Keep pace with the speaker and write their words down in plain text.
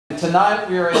tonight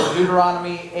we are in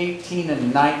Deuteronomy 18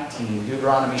 and 19.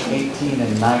 Deuteronomy 18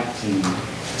 and 19.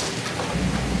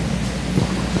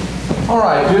 All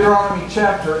right, Deuteronomy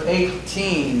chapter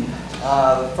 18.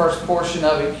 The first portion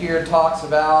of it here talks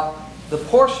about the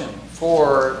portion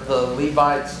for the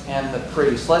Levites and the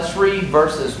priests. Let's read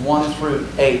verses 1 through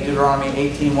 8. Deuteronomy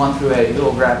 18, 1 through 8. Who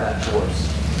will grab that for us?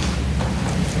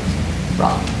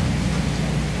 Rob.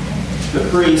 The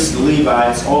priests, the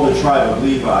Levites, all the tribe of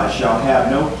Levi, shall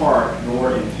have no part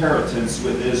nor inheritance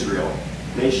with Israel.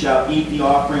 They shall eat the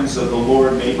offerings of the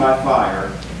Lord made by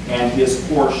fire, and his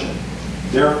portion.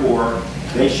 Therefore,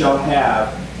 they shall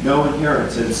have no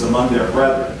inheritance among their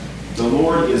brethren. The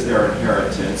Lord is their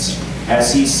inheritance,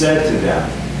 as he said to them.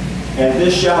 And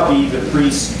this shall be the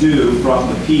priest's due from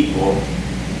the people,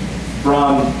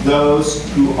 from those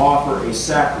who offer a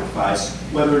sacrifice,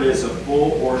 whether it is a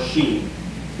bull or sheep.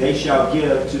 They shall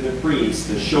give to the priest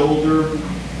the shoulder,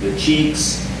 the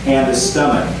cheeks, and the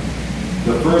stomach,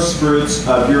 the first fruits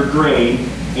of your grain,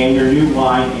 and your new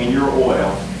wine, and your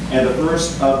oil, and the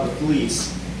first of the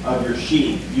fleece of your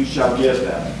sheep you shall give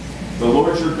them. The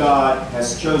Lord your God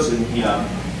has chosen him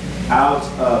out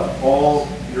of all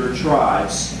your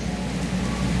tribes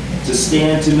to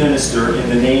stand to minister in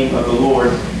the name of the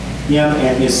Lord, him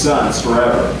and his sons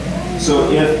forever.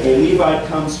 So if a Levite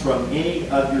comes from any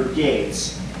of your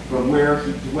gates, from where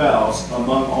he dwells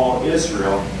among all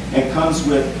Israel, and comes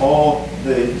with all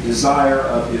the desire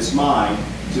of his mind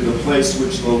to the place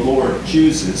which the Lord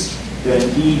chooses, then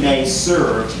he may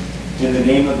serve in the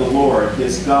name of the Lord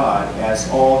his God, as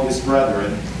all his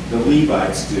brethren, the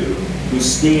Levites, do, who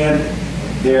stand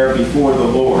there before the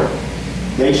Lord.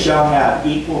 They shall have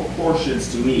equal portions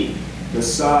to eat,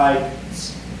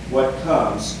 besides what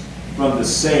comes from the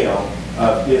sale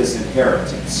of his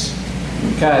inheritance.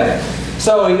 Okay.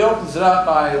 So he opens it up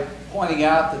by pointing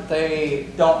out that they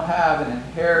don't have an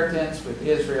inheritance with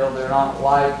Israel. They're not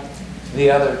like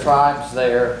the other tribes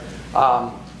there.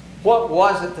 What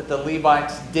was it that the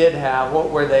Levites did have? What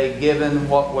were they given?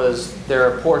 What was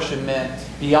their apportionment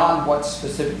beyond what's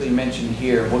specifically mentioned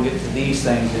here? We'll get to these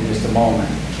things in just a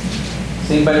moment. Does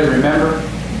anybody remember?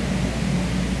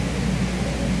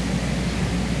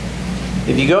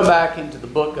 If you go back into the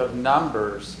book of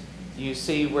Numbers, you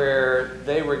see where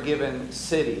they were given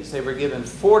cities. They were given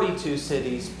 42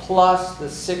 cities plus the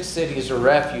 6 cities of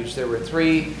refuge. There were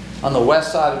 3 on the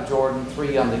west side of Jordan,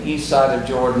 3 on the east side of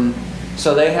Jordan.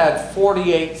 So they had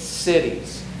 48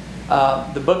 cities.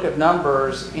 The book of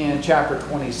Numbers in chapter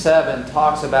 27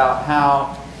 talks about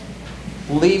how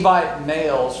Levite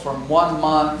males from 1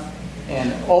 month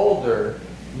and older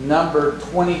numbered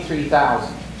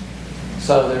 23,000.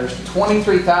 So there's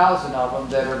 23,000 of them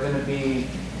that are going to be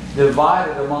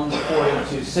divided among the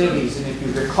 42 cities. And if you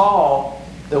recall,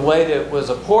 the way that it was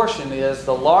apportioned is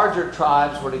the larger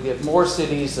tribes were to give more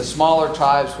cities, the smaller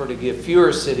tribes were to give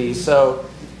fewer cities. So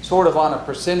sort of on a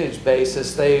percentage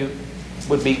basis, they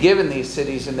would be given these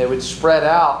cities and they would spread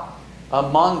out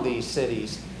among these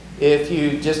cities. If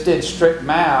you just did strict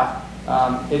math,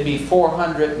 it'd be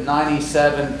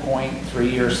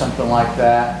 497.3 or something like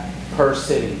that per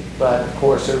city. But of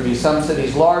course there would be some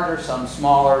cities larger, some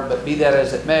smaller, but be that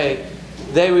as it may,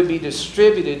 they would be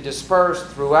distributed, dispersed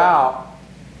throughout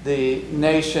the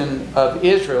nation of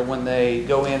Israel when they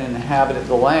go in and inhabit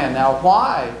the land. Now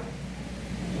why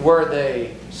were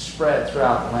they spread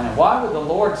throughout the land? Why would the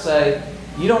Lord say,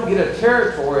 you don't get a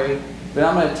territory, but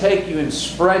I'm going to take you and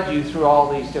spread you through all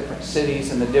these different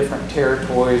cities and the different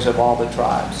territories of all the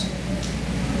tribes?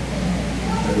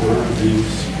 They were the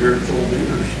spiritual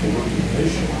leaders for the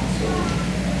nation, so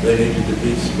they needed to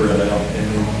be spread out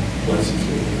and in places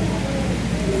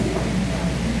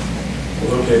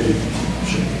located.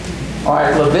 All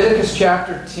right, Leviticus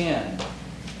chapter 10.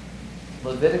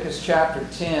 Leviticus chapter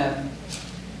 10,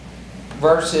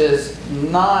 verses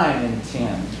 9 and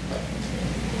 10.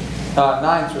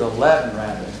 9 through 11,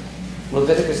 rather.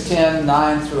 Leviticus 10,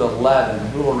 9 through 11.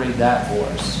 Who will read that for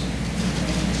us?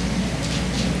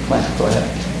 Clint, go ahead.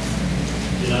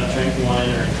 Do not drink wine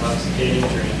or intoxicating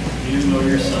drink, you nor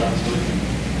your sons with you,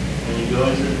 when you go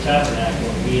into the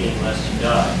tabernacle of meeting, lest you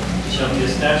die. It shall be a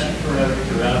statute forever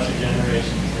throughout your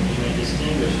generations, that you may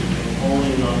distinguish between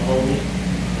holy and unholy,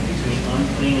 and between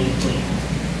unclean and clean,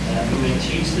 and that you may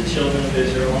teach the children of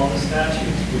Israel all the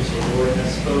statutes which the Lord has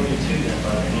spoken to them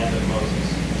by the hand of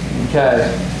Moses. Okay.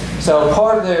 So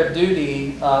part of their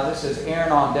duty, this is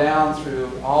Aaron on down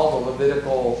through all the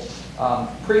Levitical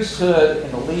priesthood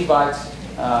and the Levites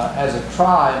as a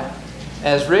tribe.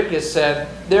 As Rick has said,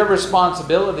 their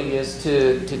responsibility is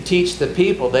to teach the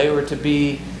people. They were to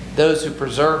be those who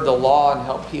preserve the law and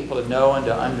help people to know and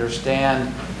to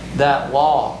understand that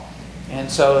law. And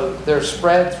so they're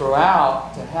spread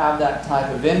throughout to have that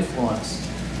type of influence.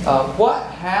 What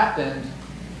happened,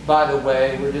 by the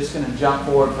way, we're just going to jump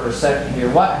forward for a second here.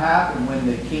 What happened when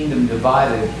the kingdom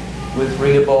divided with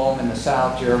Rehoboam in the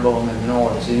south, Jeroboam in the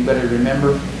north? Does anybody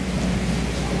remember?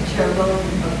 Jeroboam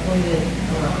appointed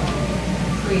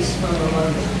priests from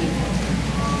among the people.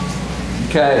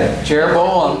 Okay,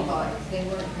 Jeroboam. They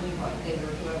weren't Levites, they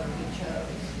were whoever he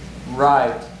chose.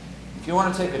 Right. If you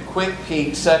want to take a quick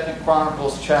peek, 2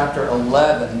 Chronicles chapter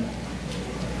 11.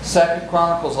 2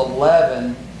 Chronicles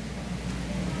 11.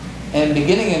 And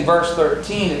beginning in verse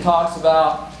 13, it talks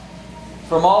about,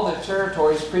 from all the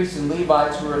territories, priests and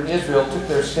Levites who were in Israel took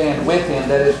their stand with him,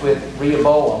 that is, with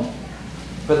Rehoboam.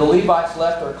 For the Levites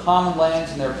left their common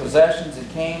lands and their possessions and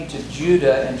came to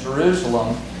Judah and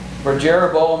Jerusalem, for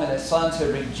Jeroboam and his sons had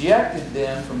rejected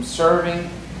them from serving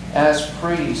as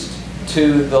priests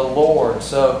to the Lord.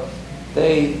 So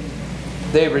they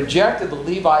rejected the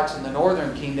Levites in the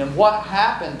northern kingdom. What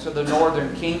happened to the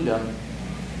northern kingdom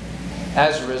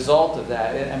as a result of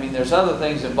that? I mean, there's other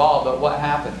things involved, but what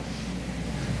happened?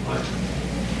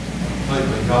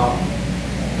 Completely gone.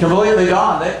 Completely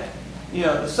gone.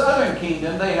 The southern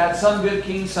kingdom, they had some good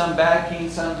kings, some bad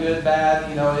kings, some good, bad.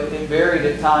 It varied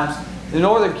at times. The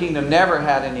northern kingdom never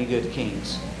had any good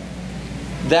kings.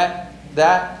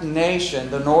 That nation,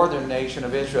 the northern nation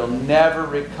of Israel, never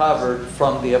recovered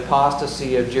from the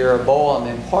apostasy of Jeroboam.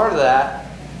 And part of that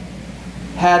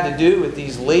had to do with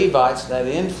these Levites, that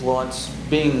influence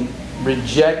being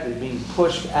rejected, being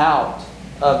pushed out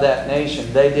of that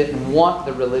nation. They didn't want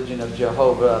the religion of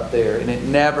Jehovah up there, and it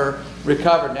never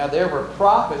recovered. Now, there were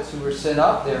prophets who were sent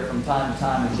up there from time to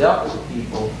time and dealt with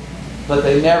people, but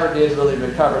they never did really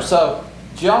recover. So,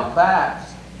 jump back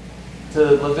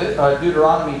to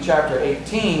Deuteronomy chapter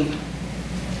 18,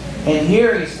 and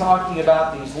here he's talking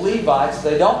about these Levites.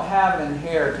 They don't have an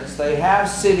inheritance. They have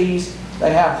cities,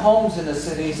 they have homes in the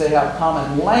cities, they have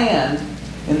common land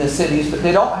in the cities, but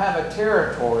they don't have a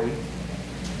territory.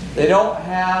 They don't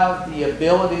have the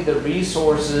ability, the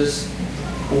resources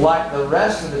like the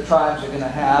rest of the tribes are going to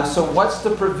have. So what's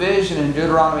the provision in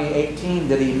Deuteronomy 18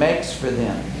 that he makes for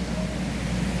them?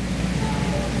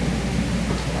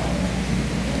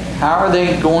 How are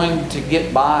they going to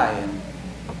get by?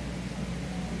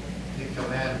 He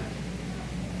commanded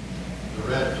the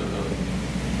rest of the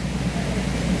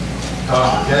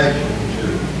congregation to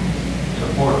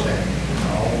support them.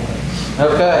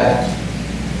 Okay.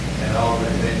 And all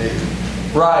that they needed.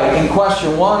 Right. In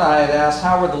question 1, I had asked,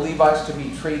 how were the Levites to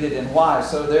be treated and why?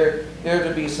 So they're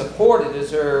to be supported. Is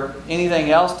there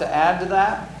anything else to add to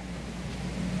that?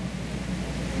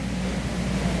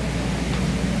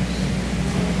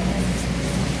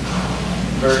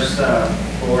 Verse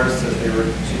 4 says they were to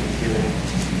be given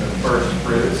the first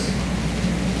fruits.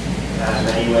 In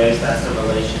many ways, that's the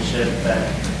relationship that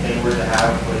they were to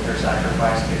have with their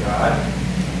sacrifice to God.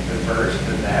 The first,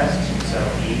 the best. So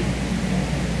he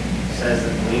says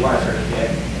that the Levites are to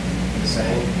get the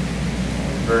same.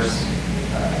 Verse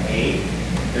 8,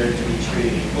 they're to be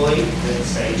treated equally. It doesn't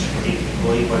say treated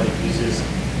equally, but it uses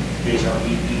they shall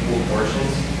eat equal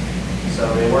portions. So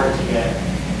they weren't to get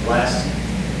less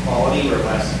quality or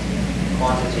less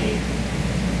quantity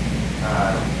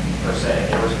per se.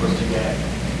 They were supposed to get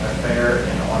a fair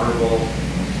and honorable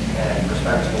and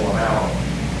respectable amount.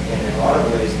 And in a lot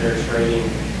of ways, they're trading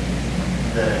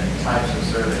the types of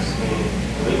service. Meaning,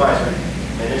 the Levites are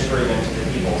ministering into the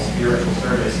people spiritual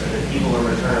service, and the people in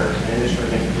return are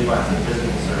ministering into the Levites in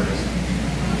physical service,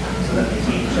 so that they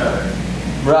feed each other.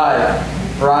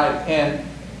 Right. And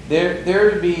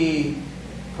they're to be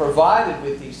provided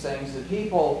with these things. The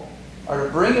people are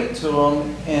to bring it to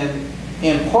them, and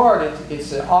in part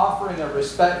it's an offering of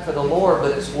respect for the Lord,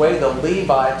 but it's the way the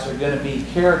Levites are going to be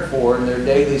cared for in their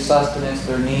daily sustenance,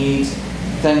 their needs,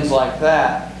 things like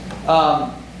that.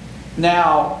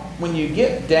 Now, when you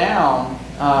get down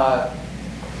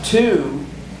to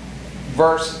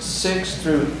verse 6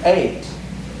 through 8,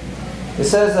 it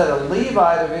says that a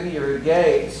Levite of any of your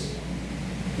gates,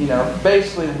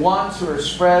 basically ones who are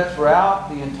spread throughout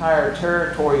the entire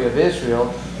territory of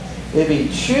Israel, if he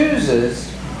chooses,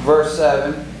 verse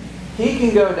 7, he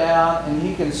can go down and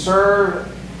he can serve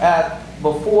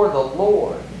before the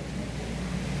Lord.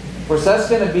 Of course, that's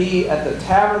going to be at the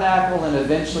tabernacle and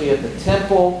eventually at the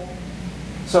temple.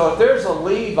 So if there's a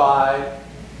Levite,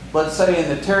 let's say in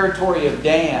the territory of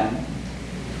Dan,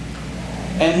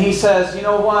 and he says, you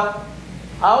know what?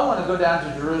 I want to go down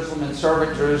to Jerusalem and serve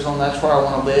at Jerusalem. That's where I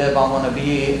want to live. I want to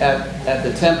be at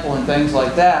the temple and things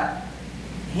like that.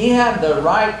 He had the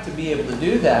right to be able to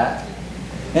do that.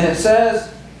 And it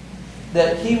says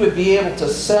that he would be able to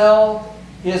sell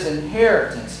his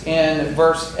inheritance in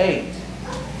verse 8.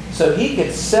 So he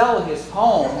could sell his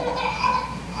home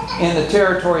in the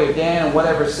territory of Dan,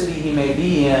 whatever city he may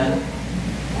be in,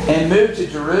 and move to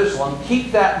Jerusalem,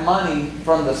 keep that money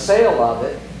from the sale of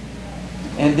it,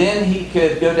 and then he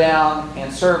could go down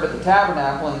and serve at the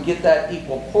tabernacle and get that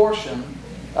equal portion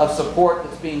of support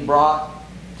that's being brought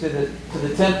to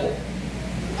the temple.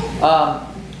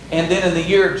 And then in the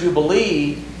year of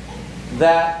Jubilee,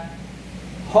 that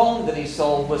home that he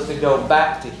sold was to go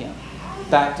back to him,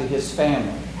 back to his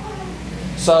family.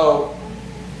 So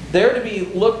they're to be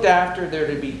looked after,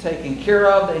 they're to be taken care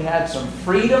of. They had some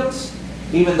freedoms,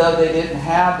 even though they didn't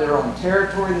have their own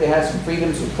territory. They had some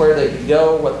freedoms with where they could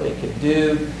go, what they could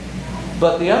do.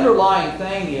 But the underlying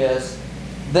thing is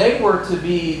they were to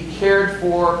be cared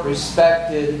for,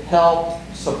 respected, helped,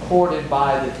 supported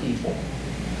by the people.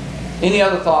 Any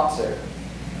other thoughts there?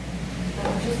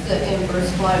 Just in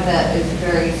verse 5, that is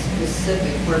very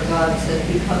specific, where God said,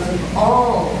 because of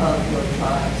all of your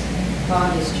tribes,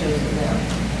 God has chosen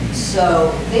them.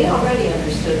 So they already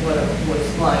understood what it was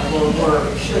like, or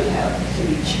should have, to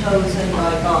be chosen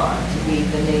by God to be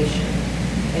the nation.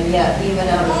 And yet, even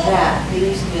out of that,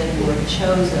 these men were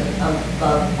chosen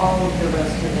above all of the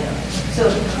rest of them. So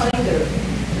it kind of,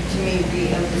 to me,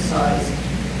 re-emphasized,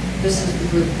 this is the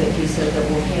group that he said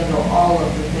that will handle all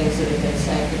of the things that have been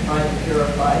sanctified and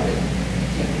purified and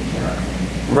taken care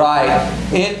of. Right.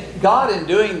 And God, in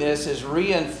doing this, is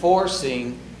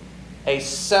reinforcing a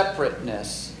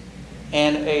separateness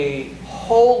and a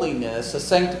holiness, a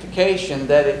sanctification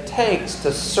that it takes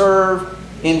to serve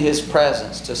in His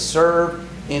presence, to serve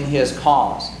in His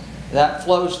cause. That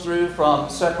flows through from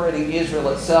separating Israel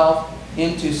itself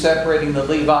into separating the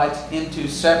Levites, into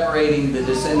separating the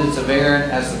descendants of Aaron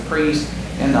as the priest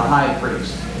and the high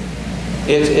priest.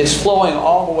 It's flowing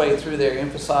all the way through there,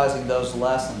 emphasizing those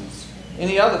lessons.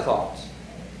 Any other thoughts?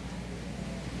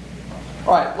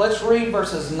 All right, let's read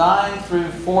verses 9 through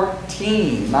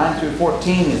 14. 9 through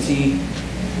 14 as he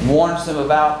warns them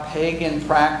about pagan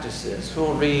practices. Who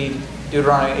will read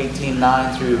Deuteronomy 18,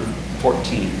 9 through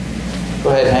 14?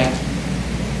 Go ahead, Hank.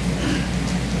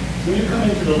 When you come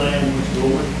into the land which the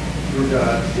Lord your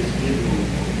God is giving you,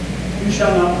 you shall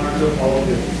not learn to follow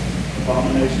the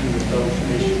abominations of those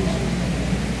nations.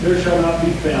 There shall not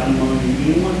be found among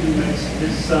you anyone who makes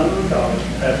his son or daughter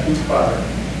pass through fire,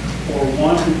 or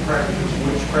one who practices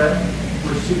witchcraft,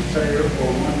 or soothsayer, or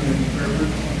one who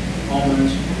interprets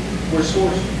omens, or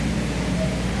sorcerer,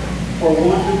 or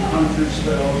one who conjures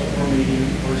spells, or mediums,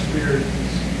 or spirits,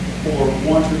 or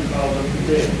one who calls up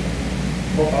the dead.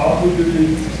 For all who do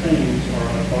these things are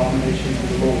an abomination to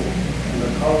the Lord, and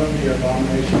because of the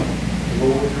abomination, the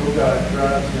Lord your God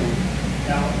drives them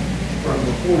out from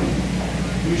before you.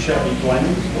 You shall be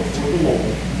blameless before the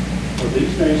Lord, for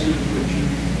these nations which you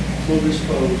will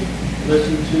dispose,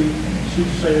 listen to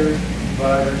soothsayers,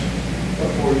 diviners, but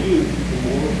for you, the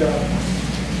Lord God,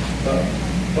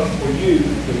 but for you,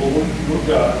 the Lord your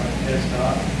God has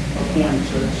not appointed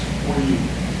such for you.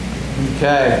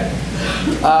 Okay.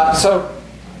 So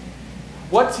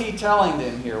what's he telling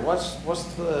them here? What's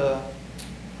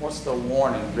the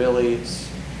warning? Really, it's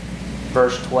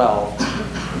verse 12.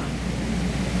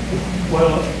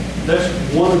 Well, that's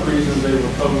one of the reasons they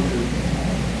were told to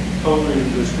totally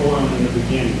destroy them in the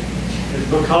beginning. It's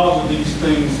because of these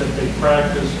things that they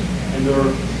practice and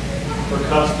their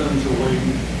customs,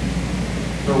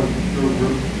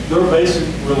 their basic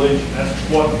religion. That's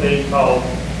what they call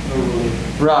their religion.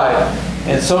 Right.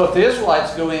 And so if the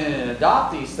Israelites go in and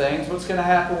adopt these things, what's going to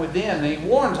happen with them? And he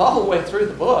warns all the way through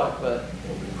the book, but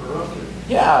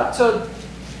yeah, so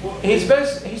he's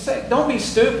saying, don't be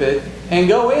stupid and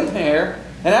go in there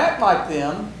and act like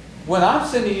them when I'm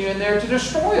sending you in there to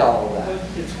destroy all of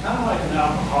that. It's kind of like an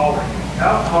alcoholic.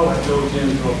 Alcoholic goes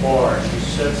into a bar and he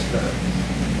sits there.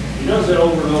 He does it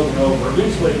over and over and over.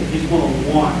 Eventually, he's going to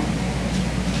want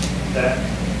that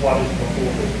what is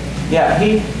before him. Yeah,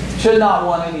 he should not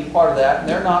want any part of that, and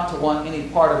they're not to want any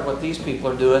part of what these people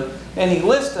are doing. And he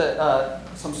lists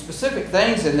some specific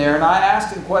things in there, and I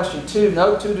asked in question 2,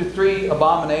 note 2 to 3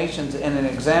 abominations and an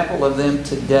example of them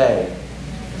today.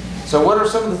 So what are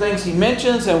some of the things he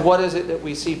mentions, and what is it that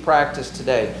we see practiced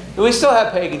today? We still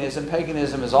have paganism.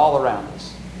 Paganism is all around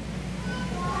us.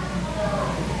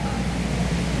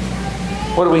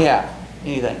 What do we have?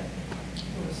 Anything?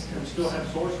 We still have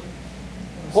sources.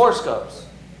 Horoscopes.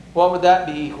 What would that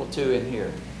be equal to in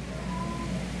here?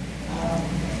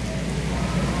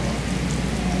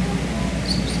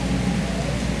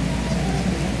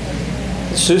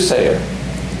 The soothsayer.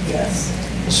 Yes.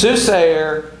 The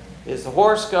soothsayer is the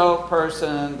horoscope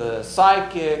person, the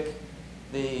psychic,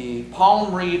 the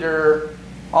palm reader,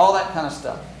 all that kind of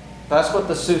stuff. That's what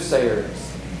the soothsayer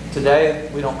is. Today,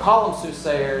 we don't call them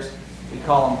soothsayers, we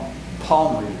call them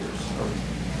palm readers, or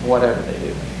whatever they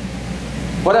do.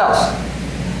 What else?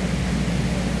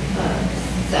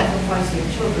 Sacrificing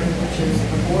children, which is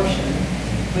abortion.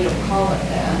 We don't call it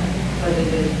that, but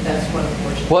it is, that's what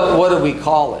abortion is. What do we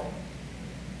call it?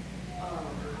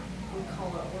 We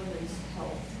call it women's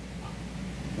health.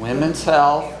 Women's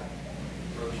health,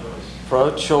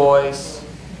 pro-choice,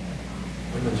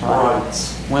 Women's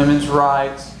rights. women's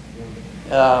rights.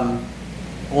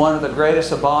 One of the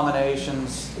greatest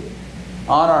abominations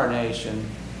on our nation,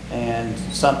 and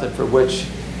something for which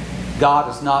God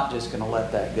is not just going to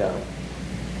let that go.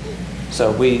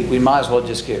 So we might as well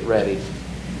just get ready.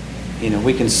 You know,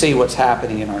 we can see what's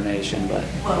happening in our nation, but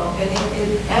Well, and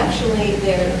it actually,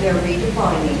 they're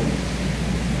redefining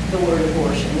the word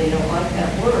abortion. They don't like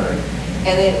that word.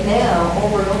 And it now,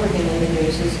 over and over again in the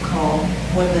news, is called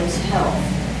women's health.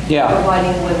 yeah,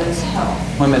 Providing women's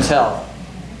health. women's health,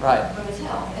 right? Women's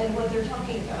health. And what they're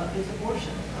talking about is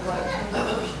abortion. The right to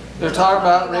abortion. They're talking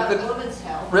about women's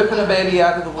health. ripping a baby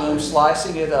out of the womb,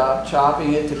 slicing it up,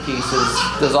 chopping it to pieces,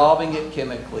 dissolving it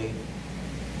chemically.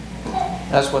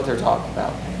 That's what they're talking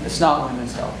about. It's not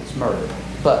women's health, it's murder.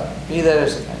 But be that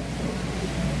as it may.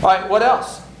 All right, what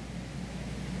else?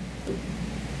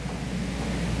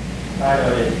 I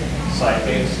noted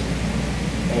psychics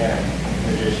and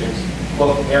magicians,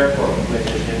 quote, air quote,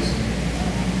 magicians.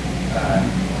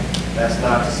 That's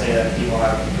not to say that people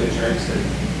have good tricks and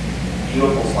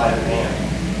beautiful sleight of hand,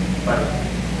 but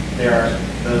there are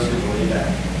those who believe that.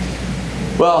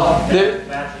 Well, there,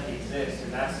 Magic exists,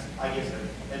 and that's, I guess, an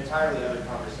entirely other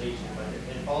conversation, but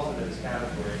it falls into this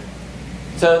category.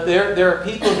 so there are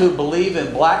people who believe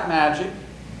in black magic,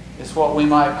 is what we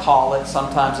might call it.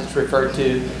 Sometimes it's referred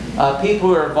to. People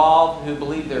who are involved who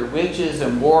believe they're witches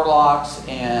and warlocks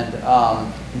and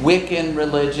Wiccan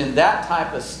religion, that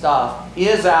type of stuff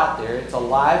is out there. It's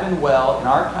alive and well in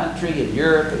our country, in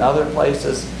Europe, and other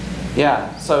places.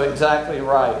 Yeah, so exactly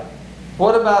right.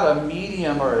 What about a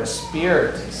medium or a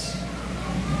spiritist?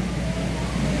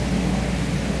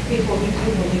 People who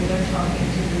do believe they're talking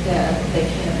to the dead, but they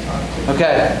can't talk to the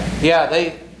Okay, yeah,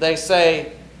 they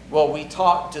say, well, we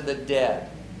talk to the dead.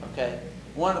 Okay,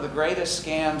 one of the greatest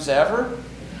scams ever,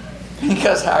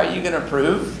 because how are you going to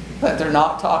prove that they're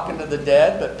not talking to the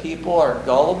dead? But people are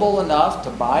gullible enough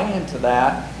to buy into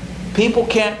that. People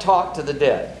can't talk to the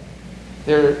dead.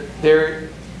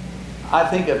 I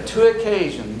think of 2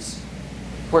 occasions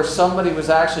where somebody was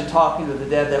actually talking to the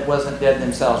dead that wasn't dead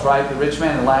themselves, right? The rich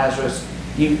man and Lazarus,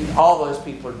 all those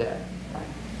people are dead. Right?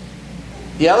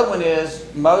 The other one is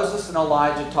Moses and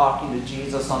Elijah talking to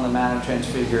Jesus on the Mount of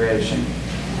Transfiguration.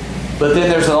 But then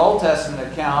there's an Old Testament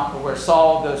account where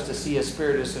Saul goes to see a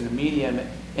spiritist and a medium,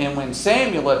 and when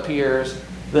Samuel appears,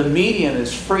 the medium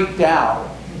is freaked out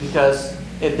because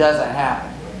it doesn't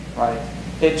happen, right?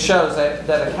 It shows that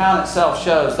account itself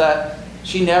shows that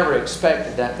she never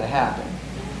expected that to happen.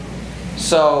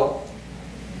 So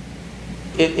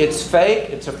it's fake,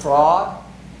 it's a fraud,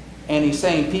 and he's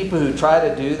saying people who try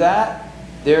to do that,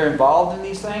 they're involved in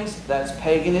these things. That's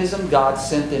paganism. God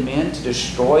sent them in to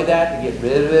destroy that, to get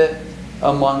rid of it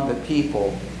among the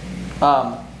people.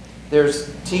 There's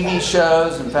TV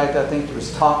shows. In fact, I think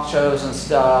there's talk shows and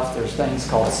stuff. There's things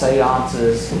called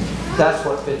seances. That's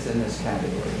what fits in this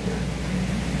category here.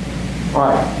 All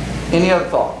right. Any other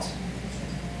thoughts?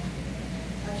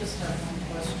 I just have one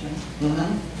question.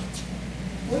 Mm-hmm.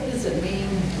 What does it mean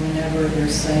whenever they're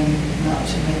saying not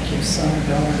to make your son or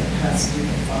daughter pass through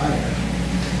the fire?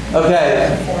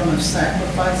 Okay. A form of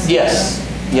sacrifice? Yes.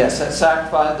 Yes, that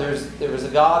sacrifice. There was a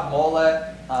god, Molech.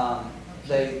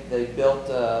 They built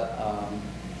an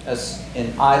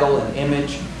idol, an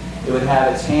image. It would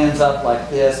have its hands up like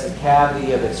this. The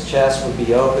cavity of its chest would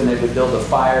be open. They would build a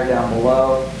fire down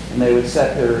below, and they would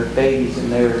set their babies in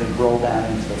there and roll down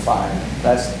into the fire.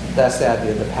 That's the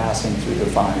idea of the passing through the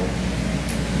fire.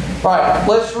 All right,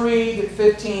 let's read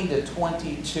 15 to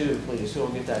 22, please. Who will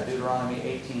get that? Deuteronomy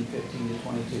 18, 15 to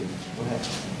 22. Go ahead.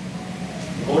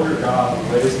 The Lord your God will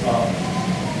raise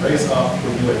up for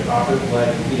you a prophet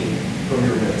like me from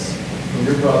your midst, from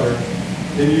your brother,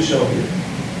 then you shall hear.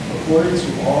 According to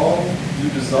all you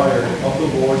desire of the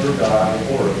Lord your God in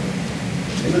Horeb,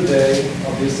 in the day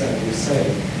of the assembly,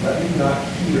 saying, let me not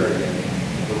hear again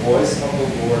the voice of the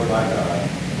Lord my God,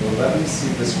 nor let me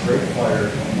see this great fire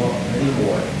among many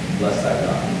more, lest I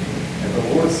die. And the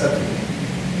Lord said to me,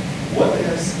 what they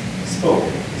have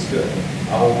spoken is good.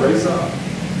 I will raise up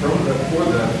for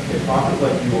them a prophet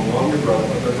like you among their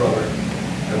brother,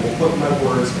 and will put my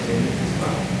words in his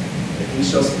mouth, and he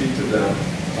shall speak to them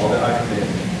all that I command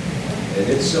him. And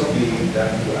it shall be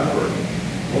that whoever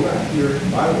will not hear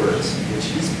my words, which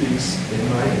he speaks in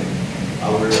my name, I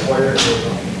will require it of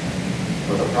him.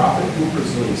 For the prophet who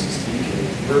presumes to speak a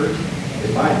word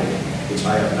in my name, which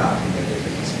I have not permitted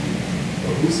him to speak,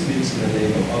 or who speaks in the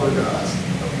name of other gods,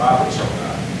 the prophet shall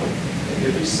die. And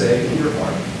if you say in your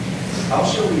heart, how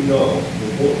shall we know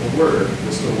the word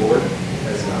which the Lord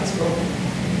has not spoken?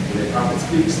 When a prophet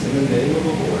speaks in the name of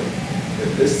the Lord,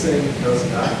 if this thing does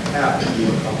not happen, he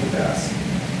will come to pass.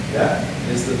 That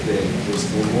is the thing which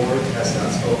the Lord has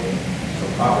not spoken. The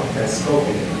prophet has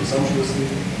spoken it presumptuously.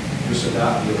 You should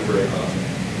not be afraid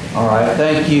of. All right,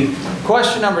 thank you.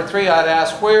 Question number 3, I'd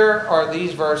ask, where are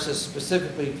these verses,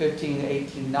 specifically 15,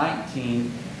 18,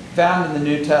 19, found in the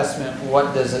New Testament?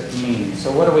 What does it mean?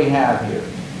 So what do we have here?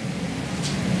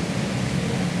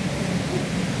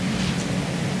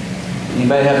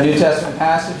 Anybody have a New Testament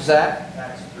passage, Zach?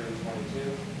 Acts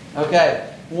 3:22.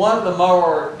 Okay, one of the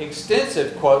more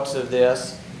extensive quotes of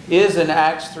this is in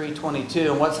Acts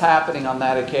 3:22, and what's happening on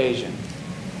that occasion?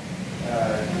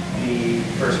 The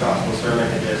first gospel sermon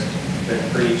had just been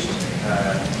preached.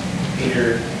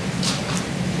 Peter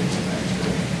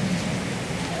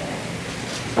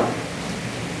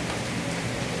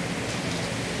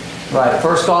Right,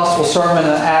 first gospel sermon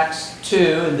in Acts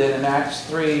 2, and then in Acts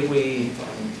 3 we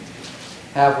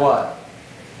have what?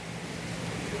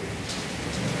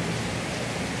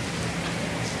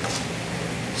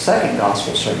 Second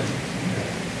gospel sermon.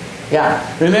 Yeah,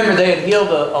 remember they had healed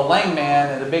a lame man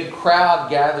and a big crowd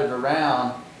gathered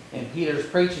around and Peter's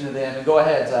preaching to them. And go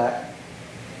ahead, Zach.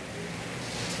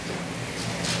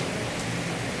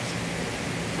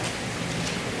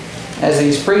 As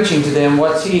he's preaching to them,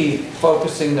 what's he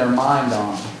focusing their mind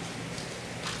on?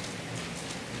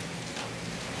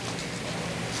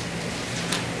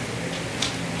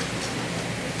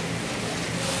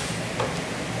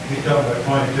 You talking about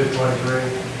 22,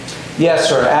 23? Yes,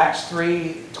 sir. Acts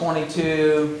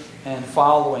 3:22 and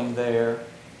following there.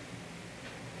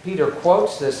 Peter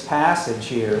quotes this passage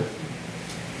here.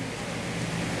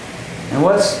 And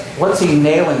what's he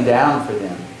nailing down for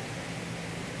them?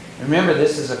 Remember,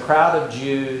 this is a crowd of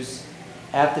Jews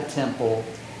at the temple.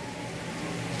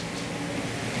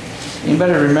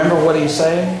 Anybody remember what he's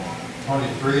saying?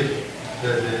 23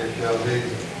 says that it shall be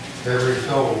every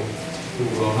soul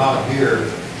who will not hear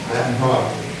that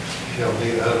prophet shall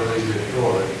be utterly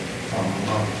destroyed from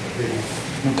among the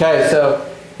people. Okay,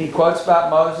 so he quotes about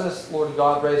Moses, Lord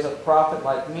God raised up a prophet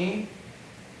like me.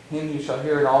 Him you shall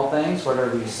hear in all things,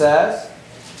 whatever he says.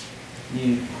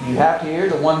 You have to hear.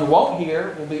 The one who won't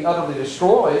hear will be utterly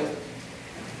destroyed.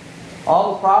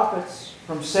 All the prophets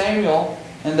from Samuel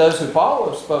and those who follow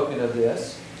have spoken of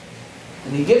this.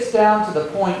 And he gets down to the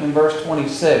point in verse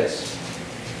 26.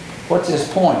 What's his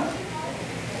point?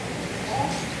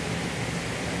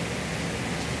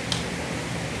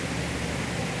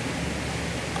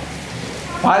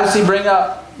 Why does he bring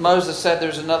up Moses said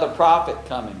there's another prophet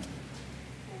coming?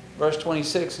 Verse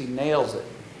 26, he nails it.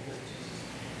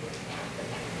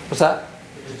 What's that?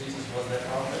 Because Jesus was that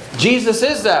prophet. Jesus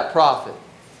is that prophet.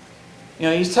 You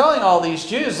know, he's telling all these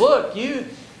Jews, look, you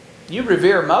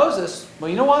revere Moses. Well,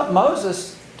 you know what?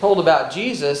 Moses told about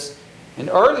Jesus, and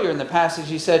earlier in the passage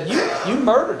he said, you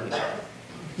murdered him.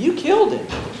 You killed him.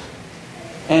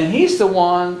 And he's the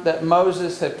one that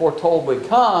Moses had foretold would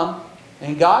come,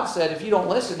 and God said, if you don't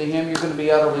listen to him, you're going to be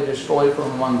utterly destroyed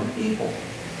from among the people.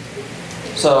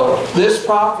 So this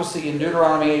prophecy in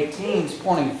Deuteronomy 18 is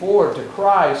pointing forward to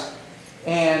Christ,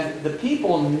 and the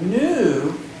people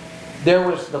knew there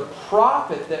was the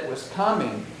prophet that was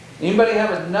coming. Anybody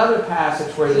have another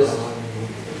passage where this is?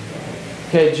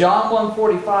 Okay, John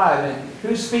 1:45, and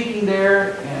who's speaking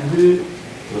there, and who?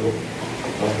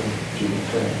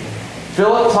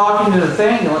 Philip talking to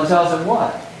Nathanael and tells him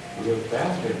what? We have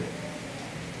found him.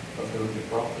 But there was the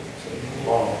prophets and the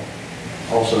law.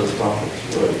 Also the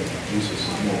prophets wrote Jesus'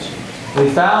 message. We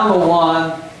found the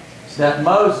one that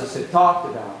Moses had talked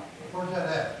about. Where's that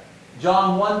at?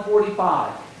 John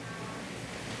 1:45.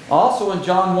 Also in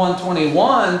John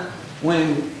 1:21,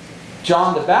 when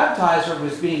John the Baptizer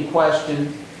was being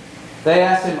questioned, they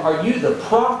asked him, are you the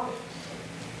prophet?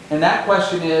 And that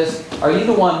question is, are you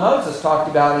the one Moses talked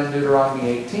about in Deuteronomy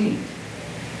 18?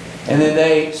 And then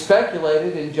they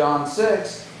speculated in John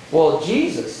 6, well,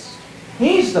 Jesus,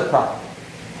 he's the prophet.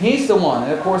 He's the one.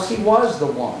 And of course, he was the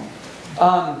one.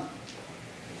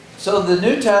 So the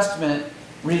New Testament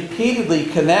repeatedly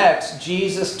connects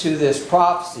Jesus to this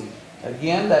prophecy.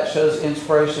 Again, that shows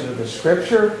inspiration of the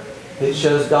Scripture. It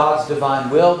shows God's divine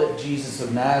will that Jesus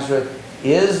of Nazareth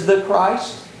is the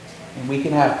Christ. And we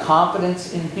can have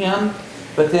confidence in him.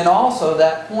 But then also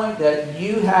that point that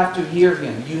you have to hear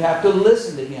Him. You have to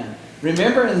listen to Him.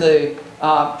 Remember in the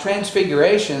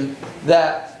Transfiguration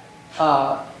that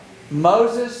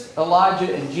Moses,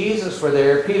 Elijah, and Jesus were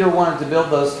there. Peter wanted to build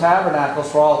those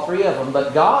tabernacles for all three of them,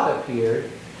 but God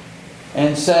appeared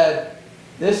and said,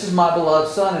 "This is my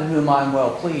beloved Son in whom I am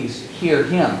well pleased. Hear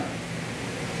Him."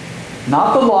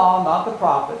 Not the law, not the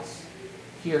prophets.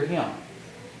 Hear Him.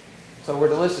 So we're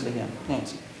to listen to Him.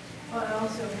 Nancy. Well, I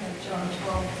also have John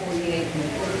 12:48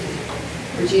 and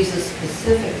 30, where Jesus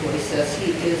specifically says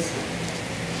He is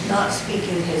not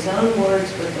speaking His own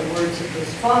words, but the words of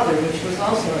His Father, which was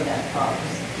also in that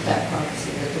prophecy,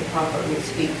 that the prophet would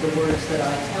speak the words that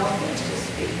I tell him to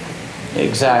speak.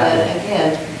 Exactly. And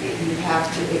again, you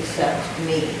have to accept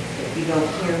me. If you don't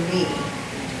hear me,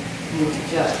 you need to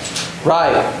judge.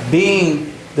 Right.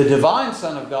 Being the divine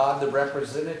Son of God, the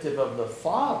representative of the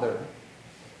Father,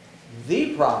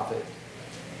 the prophet,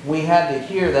 we had to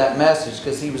hear that message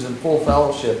because He was in full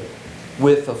fellowship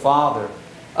with the Father.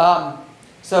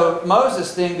 So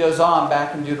Moses then goes on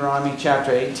back in Deuteronomy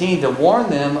chapter 18 to warn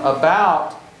them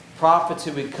about prophets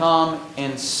who would come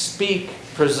and speak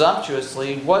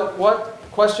presumptuously. What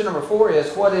question number 4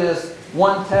 is, what is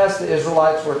one test the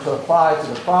Israelites were to apply to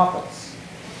the prophets?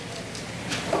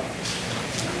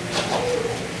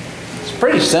 It's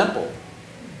pretty simple.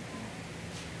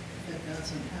 If it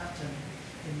doesn't happen,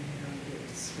 then you don't get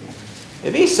to speak.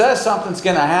 If He says something's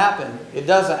going to happen, it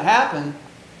doesn't happen,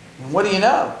 and what do you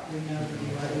know? We know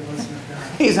that He wasn't a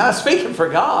God. He's not speaking for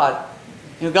God.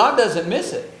 You know, God doesn't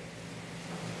miss it.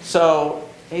 So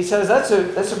He says that's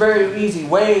a very easy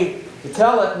way to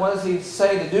tell it. And what does He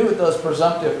say to do with those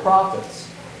presumptive prophets?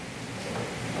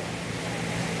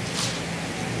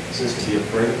 It says to be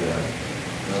afraid of them.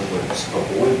 In other words,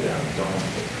 avoid them.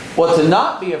 Don't. Well, to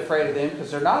not be afraid of them because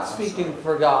they're not speaking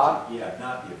for God. Yeah,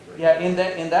 not be afraid. Yeah,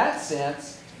 in that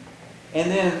sense. And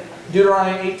then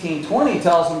Deuteronomy 18:20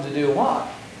 tells them to do what?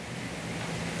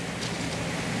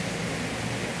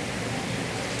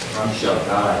 You shall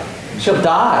die. You shall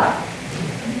die.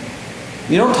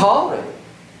 You don't tolerate it.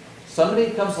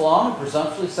 Somebody comes along and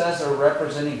presumptuously says they're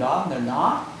representing God and they're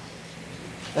not.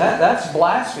 That's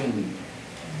blasphemy.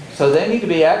 So they need to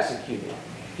be executed.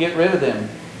 Get rid of them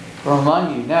from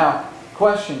among you. Now,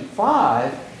 question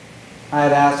 5, I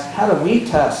had asked, how do we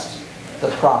test the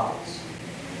prophets?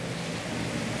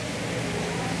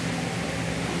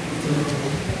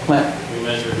 Clint. We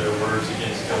measure their words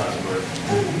against God's word.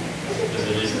 Because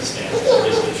it is the standard.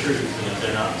 It is the truth. And if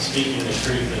they're not speaking the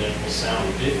truth, then it will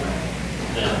sound different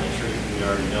than the truth we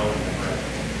already know in the Word.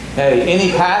 Hey,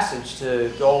 any passage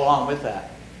to go along with that?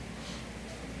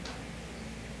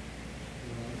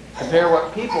 Compare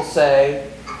what people say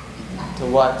to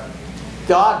what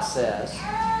God says.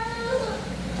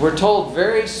 We're told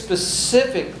very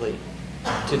specifically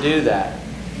to do that.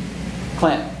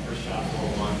 Clint. 1 John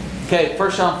 4:1. Okay,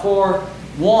 1 John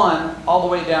 4:1 all the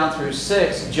way down through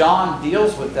 6, John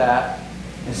deals with that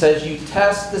and says you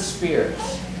test the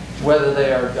spirits, whether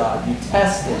they are God. You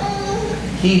test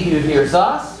them. He who hears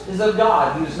us is of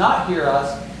God. He who does not hear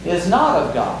us is not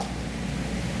of God.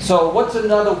 So what's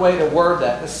another way to word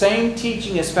that? The same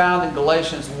teaching is found in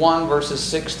Galatians 1 verses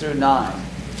 6 through 9.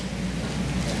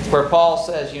 Where Paul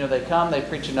says, you know, they come, they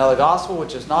preach another gospel,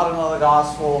 which is not another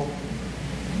gospel.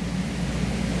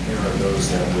 There are those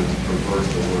that would pervert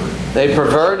the word. They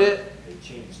pervert it. They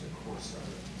change the course of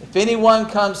it. If anyone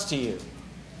comes to you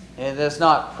and does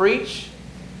not preach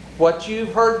what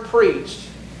you've heard preached,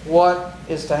 what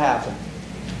is to happen?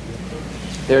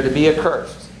 They're to be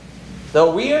accursed.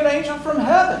 Though we an angel from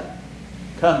heaven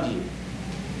come to you.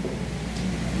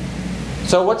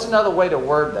 So what's another way to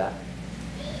word that?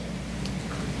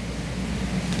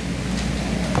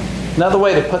 Another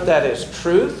way to put that is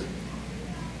truth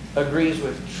agrees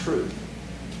with truth.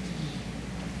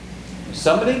 If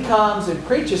somebody comes and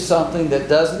preaches something that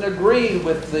doesn't agree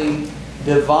with the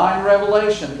divine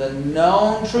revelation, the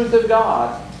known truth of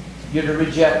God, you're to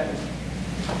reject it.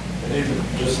 And even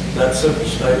just that simple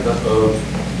statement of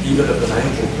even if an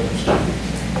angel comes to you,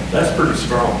 that's pretty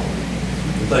strong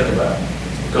to think about.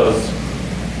 Because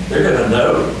they're going to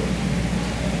know.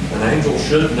 An angel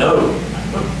should know.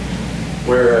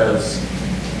 Whereas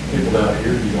people down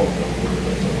here, you don't know whether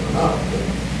they know or not.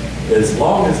 But as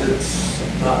long as it's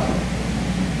not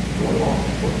going along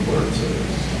with what the Word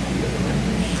says,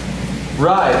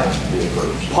 Right.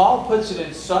 Paul puts it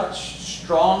in such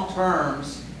strong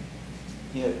terms.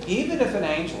 You know, even if an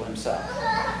angel himself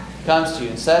comes to you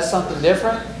and says something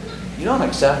different, you don't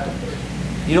accept it.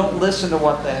 You don't listen to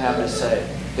what they have to say.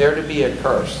 They're to be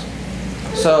accursed.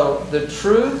 So the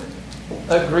truth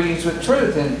agrees with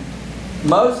truth. And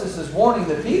Moses is warning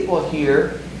the people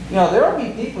here, you know, there will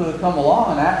be people who come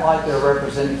along and act like they're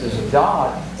representatives of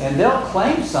God, and they'll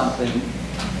claim something,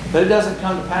 but it doesn't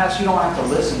come to pass. You don't have to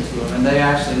listen to them, and they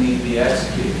actually need to be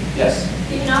executed. Yes?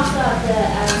 You can also have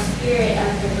the spirit of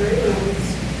the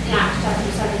Bereans in Acts chapter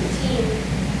 17,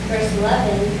 verse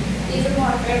 11. These are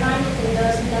more fair-minded than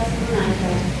those in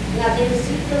Thessalonica, and that they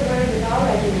received the word with all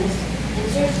readiness, and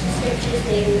searched the scriptures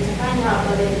daily to find out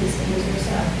whether these things were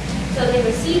so. So they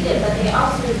received it, but they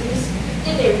also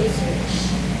did their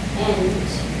research. And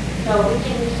so we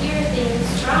can hear things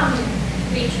from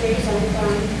preachers and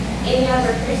from any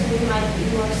other person who might be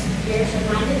more spiritually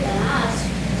minded than us,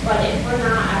 but if we're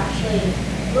not actually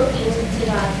looking to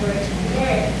God's word to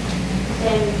compare it,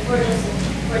 then we're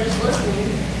just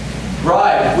listening.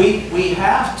 Right. We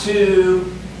have to,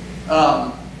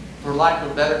 for lack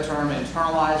of a better term,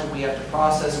 internalize it. We have to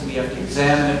process it. We have to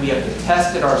examine it. We have to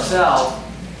test it ourselves.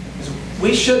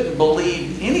 We shouldn't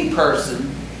believe any person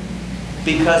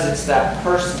because it's that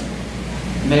person.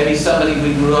 Maybe somebody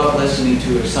we grew up listening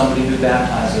to, or somebody who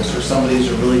baptized us, or somebody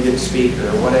who's a really good speaker,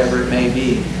 or whatever it may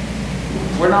be.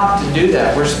 We're not to do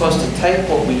that. We're supposed to take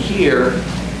what we hear,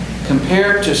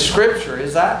 compare it to Scripture.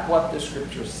 Is that what the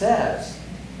Scripture says?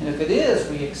 And if it is,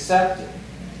 we accept it.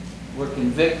 We're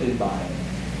convicted by it.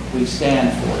 We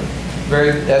stand for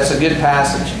it. That's a good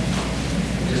passage.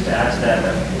 Just to add to that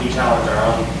we challenge our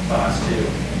own thoughts too.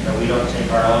 That we don't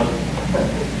take our own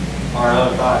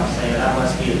thoughts and say that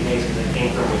must be the case because it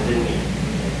came from within me.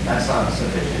 That's not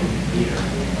sufficient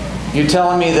either. You're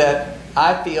telling me that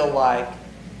I feel like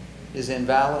is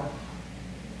invalid?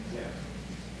 Yeah.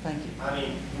 Thank you. I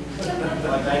mean,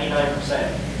 like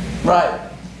 99%. Right.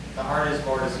 The heart is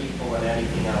more deceitful than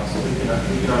anything else. We can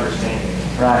understand it.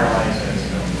 Right.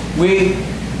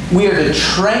 We are to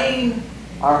train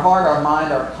our heart, our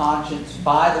mind, our conscience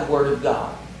by the Word of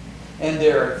God. And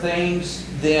there are things,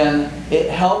 then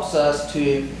it helps us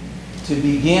to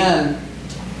begin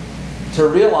to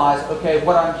realize, okay,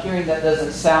 what I'm hearing that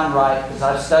doesn't sound right because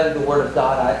I've studied the Word of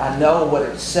God. I know what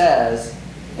it says,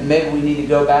 and maybe we need to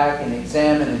go back and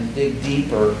examine and dig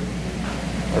deeper.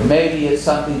 Or maybe it's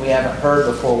something we haven't heard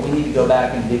before. We need to go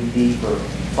back and dig deeper,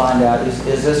 find out, is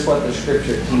this what the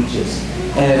Scripture teaches?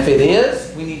 And if it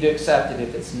is, we need to accept it.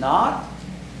 If it's not,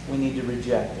 we need to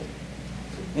reject it.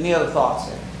 Any other thoughts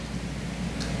there?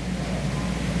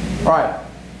 All right.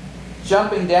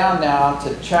 Jumping down now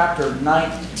to chapter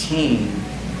 19.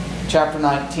 Chapter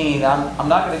 19. I'm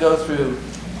not going to go through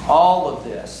all of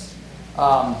this.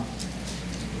 Part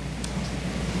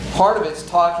of it's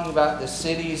talking about the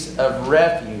cities of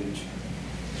refuge.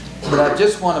 But I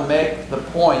just want to make the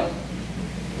point.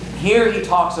 Here he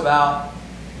talks about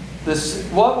this.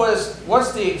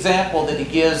 What's the example that he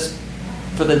gives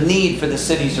for the need for the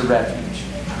cities of refuge?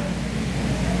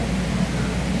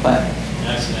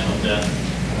 Accidental death.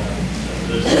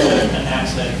 There's an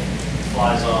axe that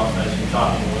flies off as you're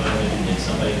talking wood and you hit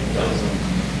somebody who kills them.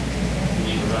 You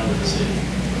need to run to the city.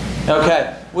 Okay.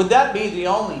 Would that be the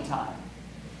only time?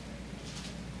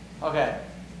 Okay.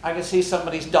 I can see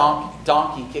somebody's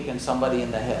donkey kicking somebody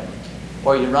in the head.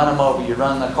 Or you run them over. You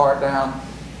run the cart down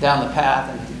the path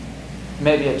and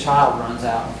maybe a child runs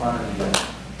out in front of you.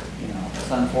 You know,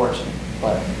 it's unfortunate,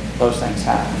 but those things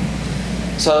happen.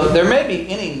 So there may be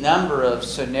any number of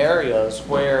scenarios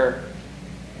where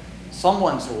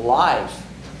someone's life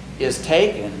is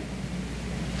taken,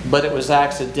 but it was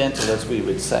accidental, as we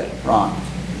would say. Ron?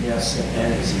 Yes,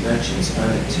 and as he mentions,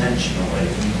 unintentionally.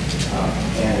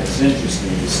 And it's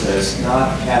interesting, he says,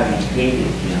 not having hated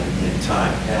him in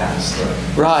time past.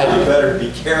 Right. So you better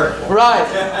be careful. Right.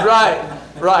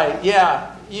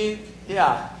 Yeah.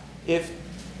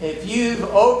 If you've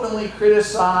openly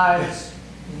criticized,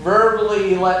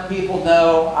 verbally let people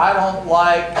know, I don't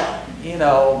like,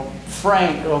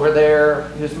 Frank over there,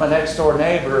 who's my next door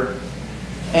neighbor,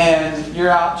 and you're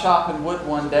out chopping wood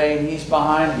one day and he's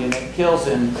behind you and it kills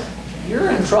him,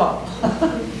 you're in trouble.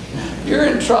 You're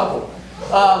in trouble.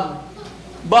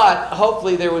 But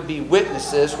hopefully there would be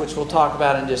witnesses, which we'll talk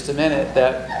about in just a minute,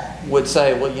 that would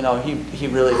say, well, he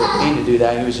really didn't mean to do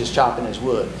that. He was just chopping his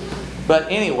wood. But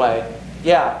anyway,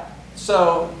 yeah.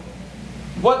 So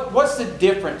what's the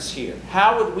difference here?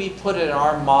 How would we put it in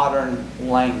our modern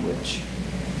language?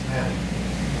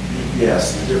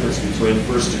 Yes, the difference between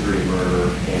first-degree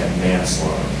murder and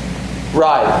manslaughter.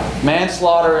 Right.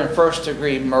 Manslaughter and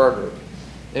first-degree murder.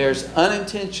 There's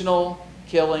unintentional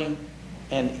killing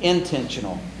and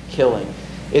intentional killing.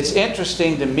 It's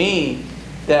interesting to me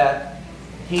that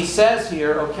he says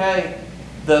here, okay,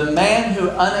 the man who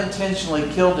unintentionally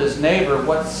killed his neighbor,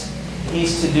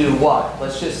 he's to do what?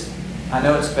 I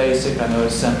know it's basic, I know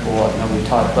it's simple, I know we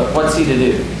taught, but what's he to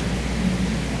do?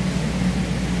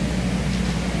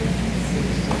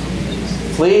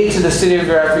 Flee to the city of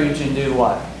refuge and do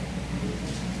what?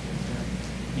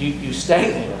 You stay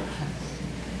there.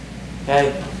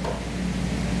 Okay?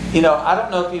 You know, I don't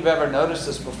know if you've ever noticed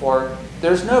this before.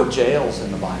 There's no jails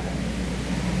in the Bible.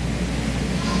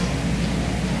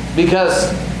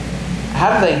 Because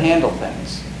how do they handle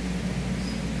things?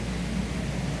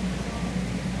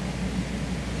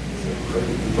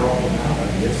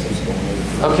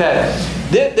 Okay,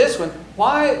 this one.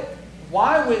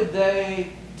 Why would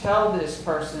they tell this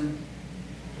person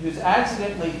who's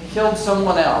accidentally killed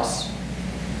someone else,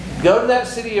 go to that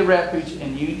city of refuge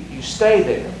and you stay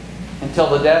there until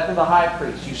the death of the high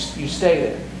priest? You stay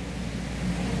there.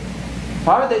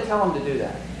 Why would they tell him to do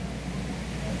that?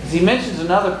 Because he mentions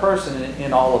another person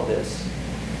in all of this.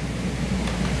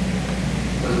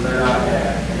 Was there not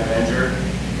an avenger,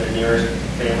 the nearest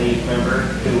family member,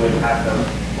 who would have the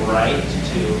right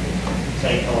to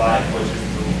take the life, which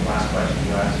is the last question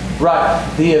you asked?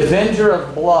 Right. The avenger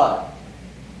of blood.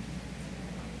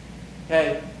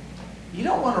 Okay. You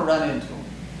don't want to run into him.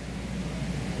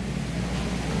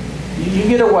 You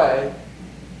get away.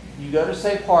 You go to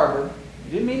safe harbor.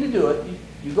 You didn't mean to do it.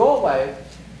 You go away.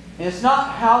 And it's not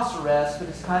house arrest, but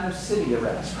it's kind of city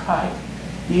arrest, right?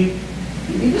 You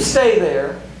need to stay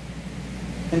there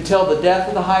until the death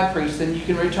of the high priest, then you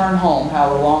can return home,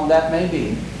 however long that may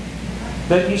be.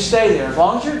 But you stay there. As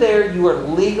long as you're there, you are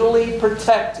legally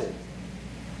protected.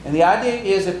 And the idea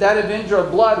is if that avenger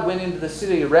of blood went into the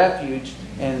city of refuge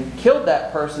and killed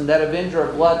that person, that avenger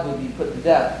of blood would be put to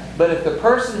death. But if the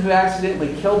person who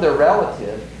accidentally killed their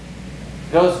relative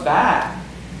goes back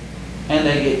and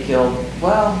they get killed,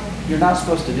 well, you're not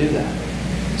supposed to do that.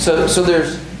 So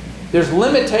there's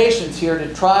limitations here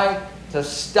to try to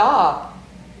stop,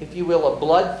 if you will, a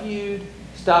blood feud,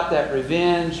 stop that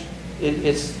revenge.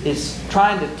 It's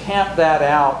trying to tamp that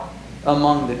out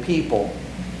among the people.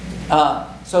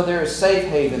 So there is safe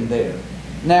haven there.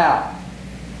 Now,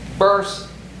 verse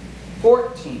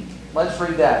 14. Let's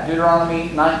read that. Deuteronomy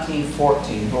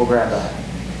 19:14. We'll grab that.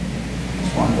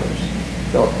 Just one verse.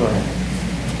 Philip, go ahead.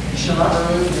 You shall not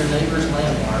remove your neighbor's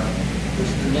landmark,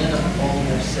 which the men of old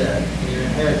have said, in your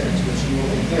inheritance, which you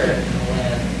will inherit in the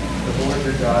land the Lord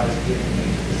your God has given you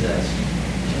to possess.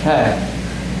 Okay.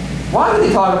 Why do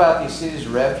they talk about these cities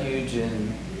of refuge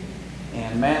and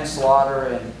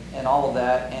manslaughter and all of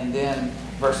that? And then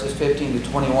verses 15 to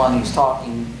 21, he's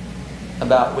talking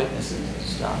about witnesses and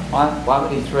stuff. Why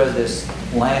would he throw this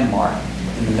landmark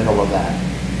in the middle of that?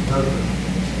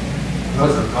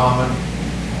 Those are common.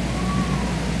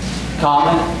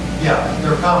 Common? Yeah,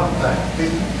 they're common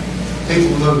things.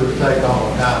 People move their stake all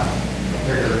the time.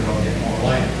 Figure they're going to get more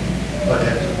land. But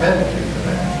it's a penalty for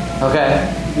that.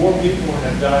 Okay. More people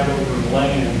have died over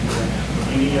land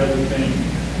than any other thing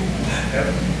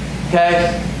ever.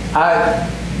 Okay.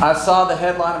 I saw the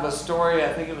headline of a story,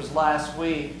 I think it was last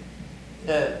week.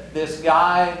 This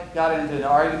guy got into an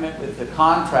argument with the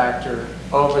contractor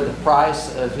over the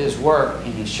price of his work,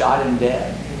 and he shot him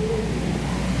dead.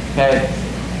 Okay.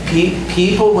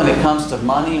 People, when it comes to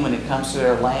money, when it comes to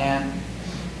their land,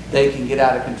 they can get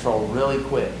out of control really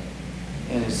quick.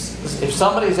 And if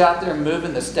somebody's out there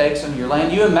moving the stakes on your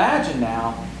land, you imagine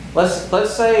now,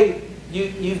 let's say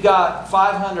you've got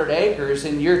 500 acres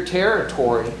in your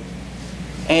territory,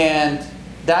 and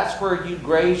that's where you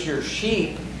graze your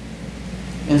sheep,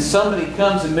 and somebody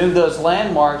comes and moves those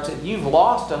landmarks, and you've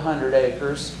lost 100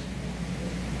 acres,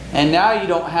 and now you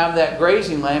don't have that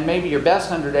grazing land, maybe your best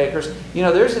 100 acres. You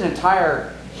know, there's an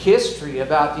entire history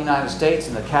about the United States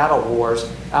and the cattle wars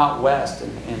out west,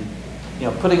 and you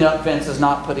know, putting up fences,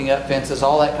 not putting up fences,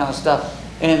 all that kind of stuff.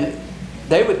 And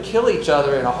they would kill each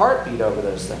other in a heartbeat over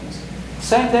those things.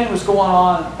 Same thing was going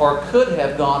on, or could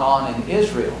have gone on, in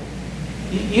Israel.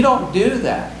 You don't do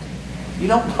that. You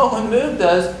don't go and move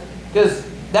those, because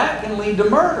that can lead to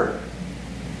murder.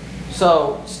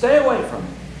 So stay away from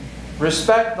it.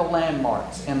 Respect the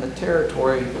landmarks and the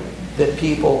territory that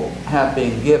people have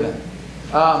been given.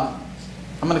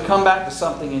 I'm going to come back to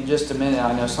something in just a minute.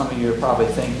 I know some of you are probably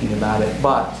thinking about it,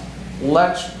 but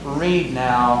let's read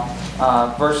now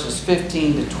verses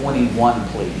 15 to 21,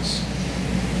 please.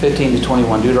 15 to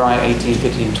 21. Deuteronomy 18,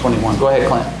 15 to 21. Go ahead,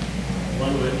 Clint.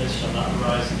 One witness shall not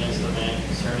arise against a man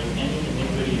concerning any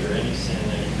iniquity or any sin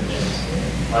that he commits.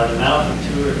 By the mouth of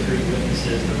 2 or 3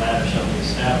 witnesses the matter shall be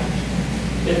established.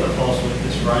 If a false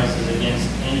witness rises against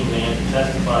any man to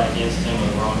testify against him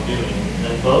of wrongdoing,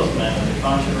 then both men of the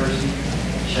controversy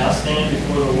shall stand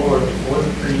before the Lord, before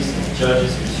the priests and the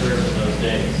judges who serve in those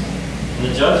days.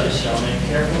 And the judges shall make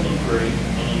careful inquiry,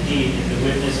 and indeed, if the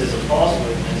witness is a false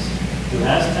witness, who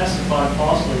has testified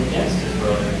falsely against his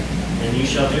brother, then you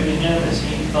shall do to him as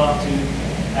he thought to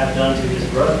have done to his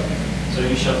brother. So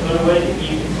you shall put away the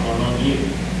evil from among you.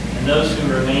 And those who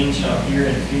remain shall hear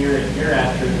and fear, and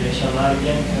hereafter they shall not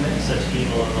again commit such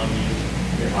evil among you.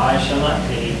 Your eye shall not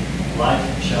pity,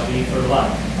 life shall be for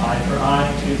life, eye for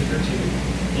eye, tooth for tooth,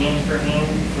 hand for hand,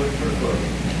 foot for foot.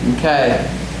 Okay,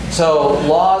 so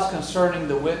laws concerning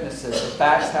the witnesses. The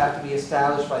facts have to be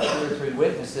established by 2 or 3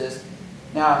 witnesses.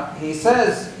 Now, he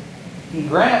says, he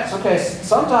grants, okay,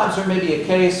 sometimes there may be a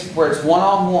case where it's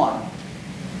one-on-one.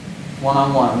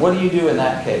 One-on-one. What do you do in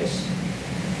that case?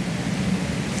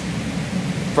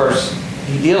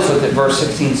 He deals with it, verse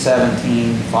 16,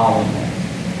 17, following that.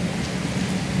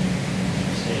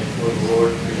 Stand before the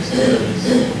Lord, priest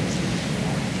is.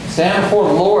 Stand before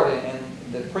the Lord, and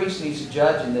the priest needs to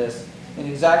judge in this. And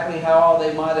exactly how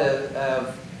they might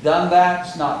have done that,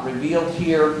 it's not revealed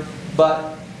here.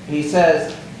 But he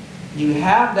says, you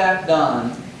have that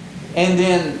done. And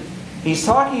then he's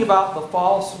talking about the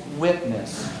false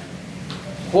witness.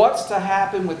 What's to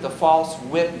happen with the false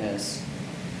witness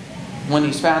when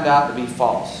he's found out to be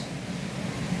false?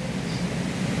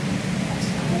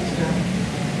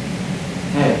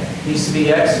 He needs to be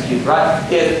executed, right?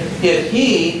 If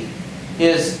he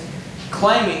is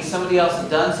claiming somebody else has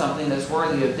done something that's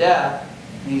worthy of death,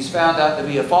 and he's found out to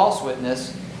be a false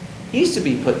witness, he's to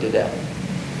be put to death.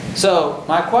 So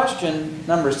my question,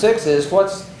 number 6, is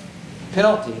what's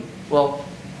penalty? Well,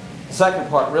 the second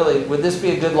part, really, would this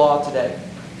be a good law today?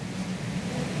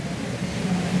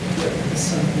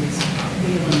 Somebody's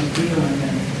dealing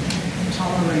and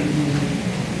tolerating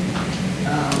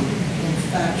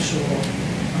unfactual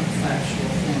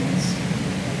things.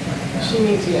 Like She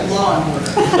means yes. Law and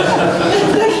order.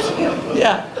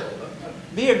 Yeah.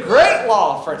 Be a great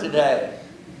law for today.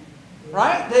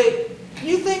 Right?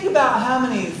 You think about how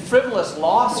many frivolous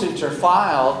lawsuits are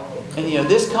filed, and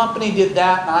this company did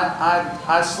that, and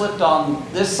I slipped on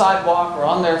this sidewalk or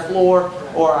on their floor,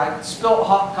 or I spilled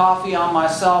hot coffee on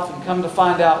myself, and come to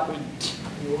find out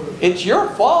it's your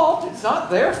fault, it's not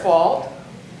their fault.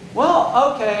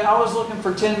 Well, okay, I was looking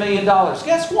for $10 million.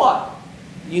 Guess what?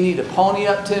 You need to pony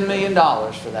up $10 million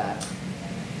for that.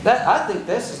 I think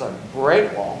this is a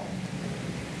great law.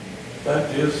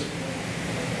 Fact is,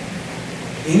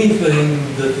 anything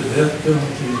that the death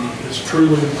penalty is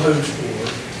truly imposed for,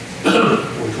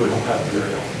 which we don't have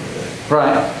very often today.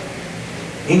 Right.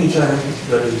 Anytime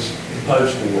that is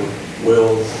imposed for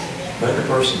will make a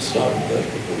person stop and think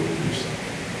before they do something.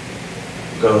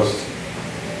 Because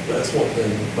that's one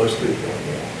thing most people don't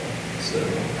know.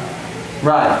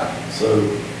 Right. So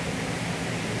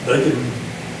they can,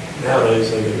 nowadays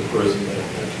they go to prison, they don't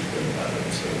have anything about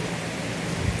it. So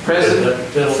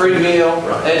Prison, free meal,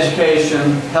 right.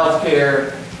 Education, health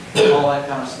care, all that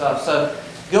kind of stuff. So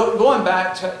going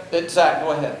back to, Zach,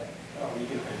 go ahead.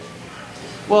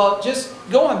 Well, just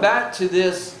going back to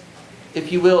this,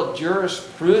 if you will,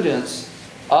 jurisprudence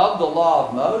of the law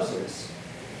of Moses,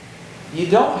 you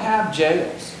don't have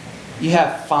jails. You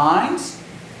have fines.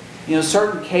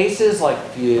 Certain cases, like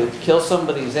if you kill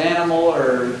somebody's animal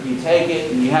or you take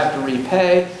it and you have to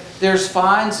repay, there's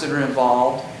fines that are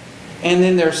involved. And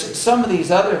then there's some of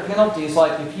these other penalties,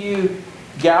 like if you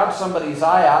gouge somebody's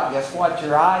eye out, guess what?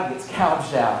 Your eye gets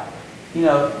gouged out.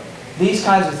 These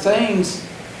kinds of things.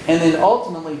 And then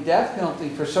ultimately death penalty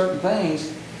for certain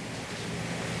things.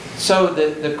 So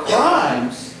the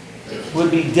crimes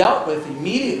would be dealt with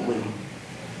immediately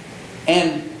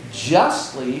and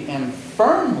justly and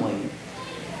firmly.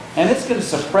 And it's going to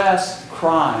suppress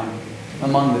crime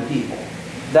among the people.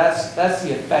 That's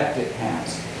the effect it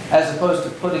has. As opposed to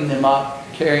putting them up,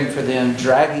 caring for them,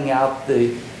 dragging out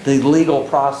the legal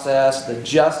process, the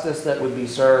justice that would be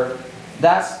served.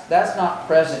 That's not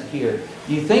present here.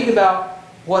 You think about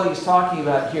what he's talking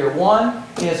about here. One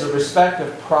is a respect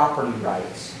of property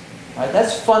rights. Right?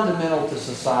 That's fundamental to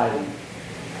society.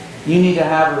 You need to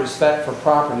have a respect for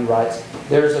property rights.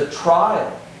 There's a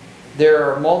trial. There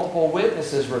are multiple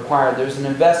witnesses required. There's an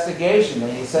investigation.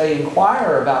 They say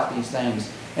inquire about these things.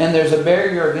 And there's a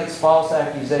barrier against false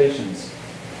accusations.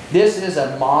 This is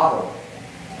a model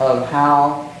of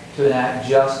how to enact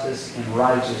justice and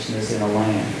righteousness in a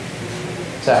land.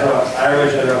 So I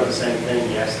originally wrote the same thing.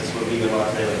 Yes, this would be the law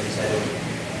today, like you said.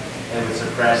 It would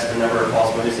suppress the number of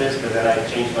false witnesses, but then I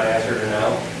changed my answer to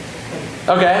no.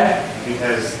 Okay.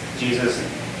 Because Jesus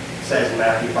says in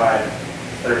Matthew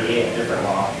 5:38, a different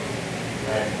law.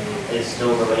 And it's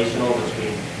still relational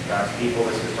between God's people.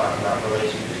 This is talking about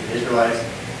relations between Israelites.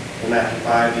 In Matthew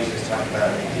 5, Jesus talked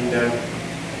about the kingdom.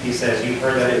 He says, you've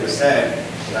heard that it was said,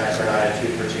 an eye for an eye,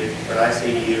 tooth for tooth. But I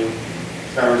say to you,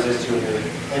 do not resist him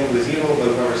who is evil,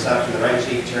 but whoever slaps you on the right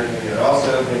cheek, turn to him the other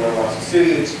also. If anyone wants to sue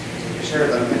you, take your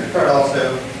shirt, let him take your coat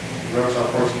also. Whoever shall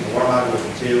force you to warm out, go to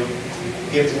two.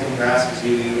 give to him who asks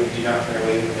you, do not turn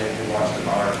away from him who wants to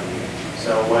borrow from you.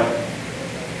 So what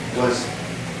was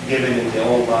given in the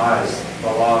old laws, the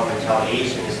law of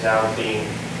retaliation, is now being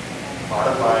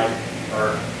modified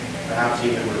or perhaps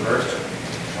even reversed,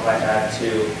 I like that,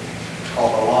 to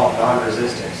called the law of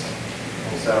non-resistance.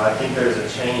 And so I think there's a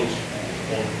change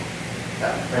in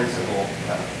that principle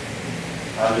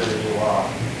under the new law.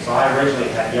 So I originally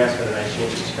had yes, but then I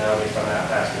changed it to no based on that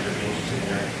passage. I'd be interested in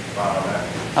your thought on that.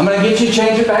 I'm going to get you to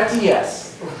change it back to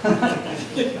yes.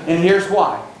 And here's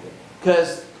why.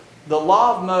 Because the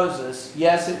law of Moses,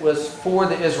 yes, it was for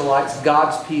the Israelites,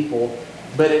 God's people,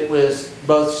 but it was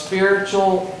both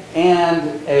spiritual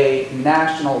and a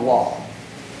national law,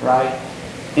 right?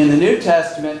 In the New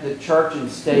Testament, the church and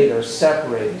state are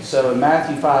separated. So in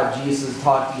Matthew 5, Jesus is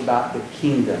talking about the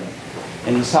kingdom.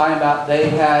 And he's talking about they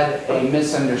had a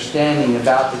misunderstanding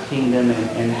about the kingdom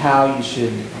and how you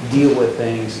should deal with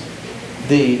things.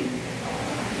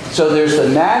 So there's the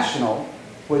national,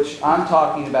 which I'm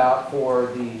talking about for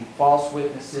the false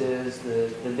witnesses,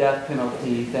 the death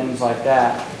penalty, things like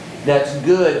that. That's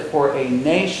good for a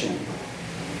nation.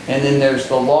 And then there's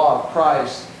the law of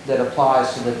Christ that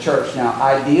applies to the church. Now,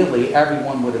 ideally,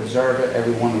 everyone would observe it,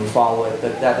 everyone would follow it,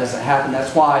 but that doesn't happen.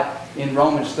 That's why in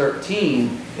Romans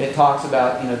 13, it talks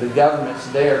about, the government's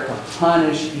there to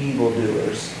punish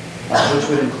evildoers, which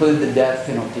would include the death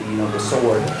penalty, the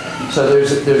sword. So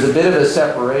there's a bit of a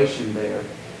separation there.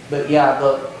 But yeah,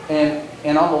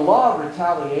 and on the law of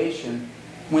retaliation,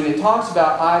 when it talks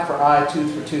about eye for eye,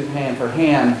 tooth for tooth, hand for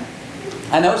hand,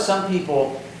 I know some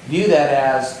people view that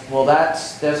as, well,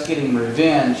 that's getting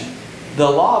revenge. The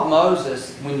law of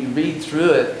Moses, when you read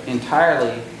through it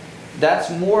entirely, that's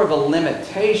more of a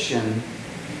limitation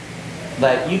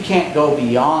that you can't go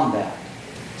beyond that.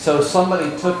 So if somebody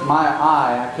took my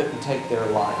eye, I couldn't take their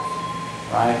life,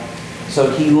 right? So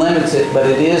he limits it, but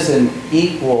it is an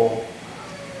equal,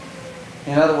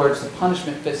 in other words, the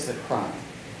punishment fits the crime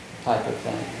type of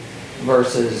thing,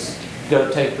 versus go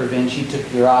take revenge. He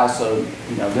took your eye, so,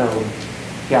 go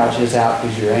gouge his out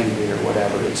because you're angry or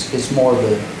whatever. It's more of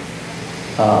the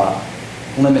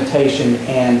limitation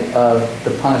and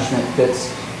the punishment fits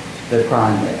the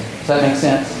crime there. Does that make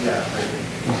sense? Yeah.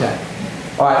 Okay.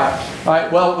 All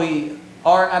right. Well, we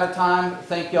are out of time.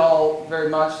 Thank y'all very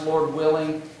much, Lord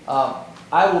willing.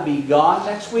 I will be gone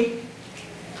next week.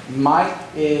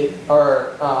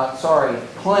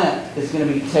 Clint is going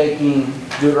to be taking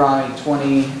Deuteronomy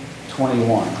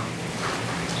 20:21.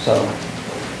 So,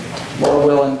 Lord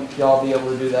willing, y'all be able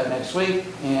to do that next week,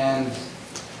 and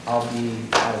I'll be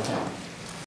out of town.